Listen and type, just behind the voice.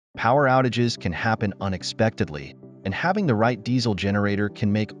Power outages can happen unexpectedly, and having the right diesel generator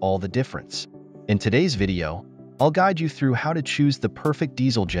can make all the difference. In today's video, I'll guide you through how to choose the perfect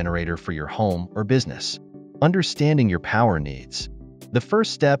diesel generator for your home or business. Understanding your power needs. The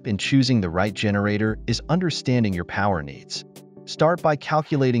first step in choosing the right generator is understanding your power needs. Start by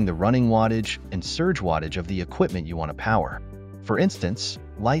calculating the running wattage and surge wattage of the equipment you want to power. For instance,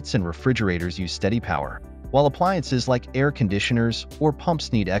 lights and refrigerators use steady power, while appliances like air conditioners or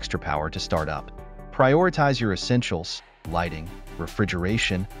pumps need extra power to start up. Prioritize your essentials, lighting,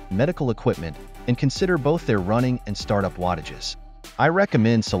 refrigeration, medical equipment, and consider both their running and startup wattages. I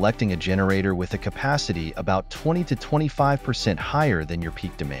recommend selecting a generator with a capacity about 20 to 25% higher than your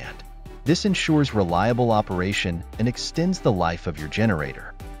peak demand. This ensures reliable operation and extends the life of your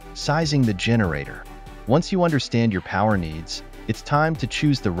generator. Sizing the generator. Once you understand your power needs, it's time to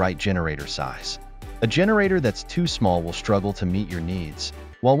choose the right generator size. A generator that's too small will struggle to meet your needs,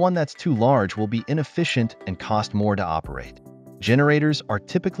 while one that's too large will be inefficient and cost more to operate. Generators are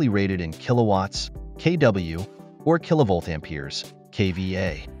typically rated in kilowatts, kW, or kilovolt amperes,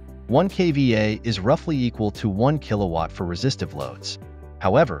 kVA. 1 kVA is roughly equal to 1 kilowatt for resistive loads.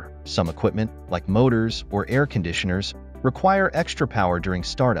 However, some equipment, like motors or air conditioners, require extra power during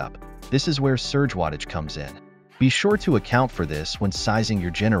startup. This is where surge wattage comes in. Be sure to account for this when sizing your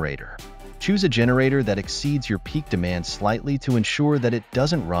generator. Choose a generator that exceeds your peak demand slightly to ensure that it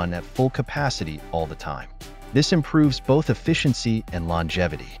doesn't run at full capacity all the time. This improves both efficiency and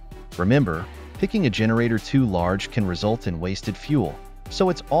longevity. Remember, picking a generator too large can result in wasted fuel,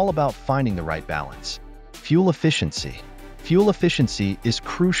 so it's all about finding the right balance. Fuel efficiency. Fuel efficiency is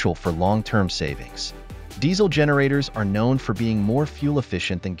crucial for long-term savings. Diesel generators are known for being more fuel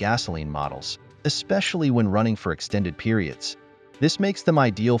efficient than gasoline models, especially when running for extended periods. This makes them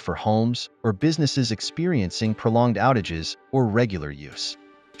ideal for homes or businesses experiencing prolonged outages or regular use.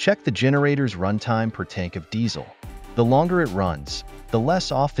 Check the generator's runtime per tank of diesel. The longer it runs, the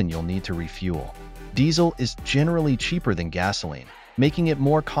less often you'll need to refuel. Diesel is generally cheaper than gasoline, making it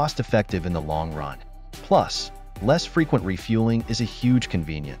more cost-effective in the long run. Plus, less frequent refueling is a huge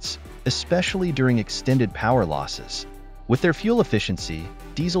convenience, especially during extended power losses. With their fuel efficiency,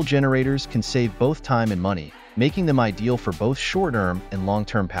 diesel generators can save both time and money, making them ideal for both short-term and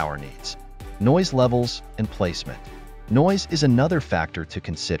long-term power needs. Noise levels and placement. Noise is another factor to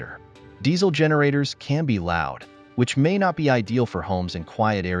consider. Diesel generators can be loud, which may not be ideal for homes in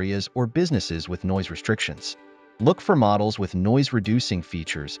quiet areas or businesses with noise restrictions. Look for models with noise-reducing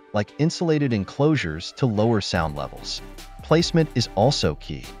features like insulated enclosures to lower sound levels. Placement is also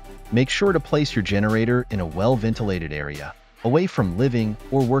key. Make sure to place your generator in a well-ventilated area, away from living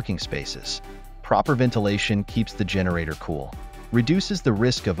or working spaces. Proper ventilation keeps the generator cool, reduces the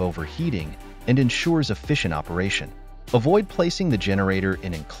risk of overheating, and ensures efficient operation. Avoid placing the generator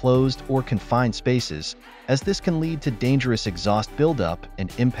in enclosed or confined spaces, as this can lead to dangerous exhaust buildup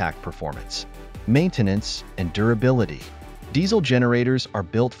and impact performance. Maintenance and durability. Diesel generators are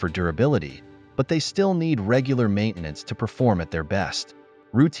built for durability, but they still need regular maintenance to perform at their best.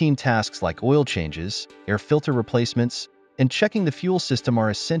 Routine tasks like oil changes, air filter replacements, and checking the fuel system are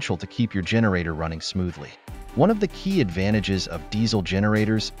essential to keep your generator running smoothly. One of the key advantages of diesel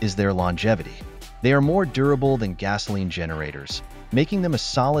generators is their longevity. They are more durable than gasoline generators, making them a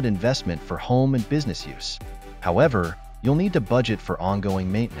solid investment for home and business use. However, you'll need to budget for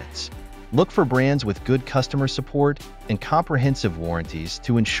ongoing maintenance. Look for brands with good customer support and comprehensive warranties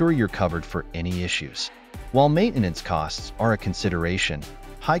to ensure you're covered for any issues. While maintenance costs are a consideration,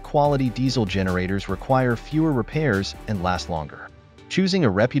 high-quality diesel generators require fewer repairs and last longer. Choosing a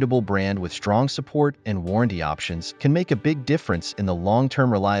reputable brand with strong support and warranty options can make a big difference in the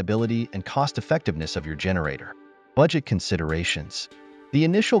long-term reliability and cost-effectiveness of your generator. Budget considerations. The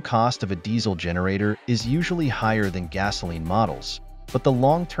initial cost of a diesel generator is usually higher than gasoline models, but the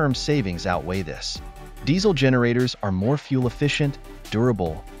long-term savings outweigh this. Diesel generators are more fuel-efficient,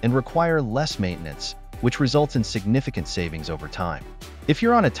 durable, and require less maintenance, which results in significant savings over time. If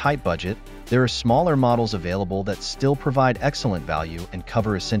you're on a tight budget, there are smaller models available that still provide excellent value and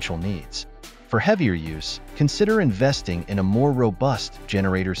cover essential needs. For heavier use, consider investing in a more robust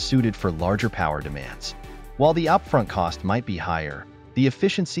generator suited for larger power demands. While the upfront cost might be higher, the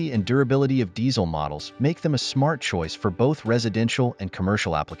efficiency and durability of diesel models make them a smart choice for both residential and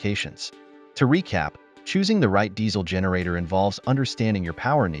commercial applications. To recap, choosing the right diesel generator involves understanding your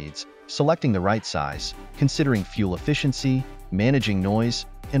power needs, selecting the right size, considering fuel efficiency, managing noise,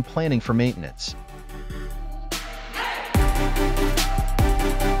 and planning for maintenance.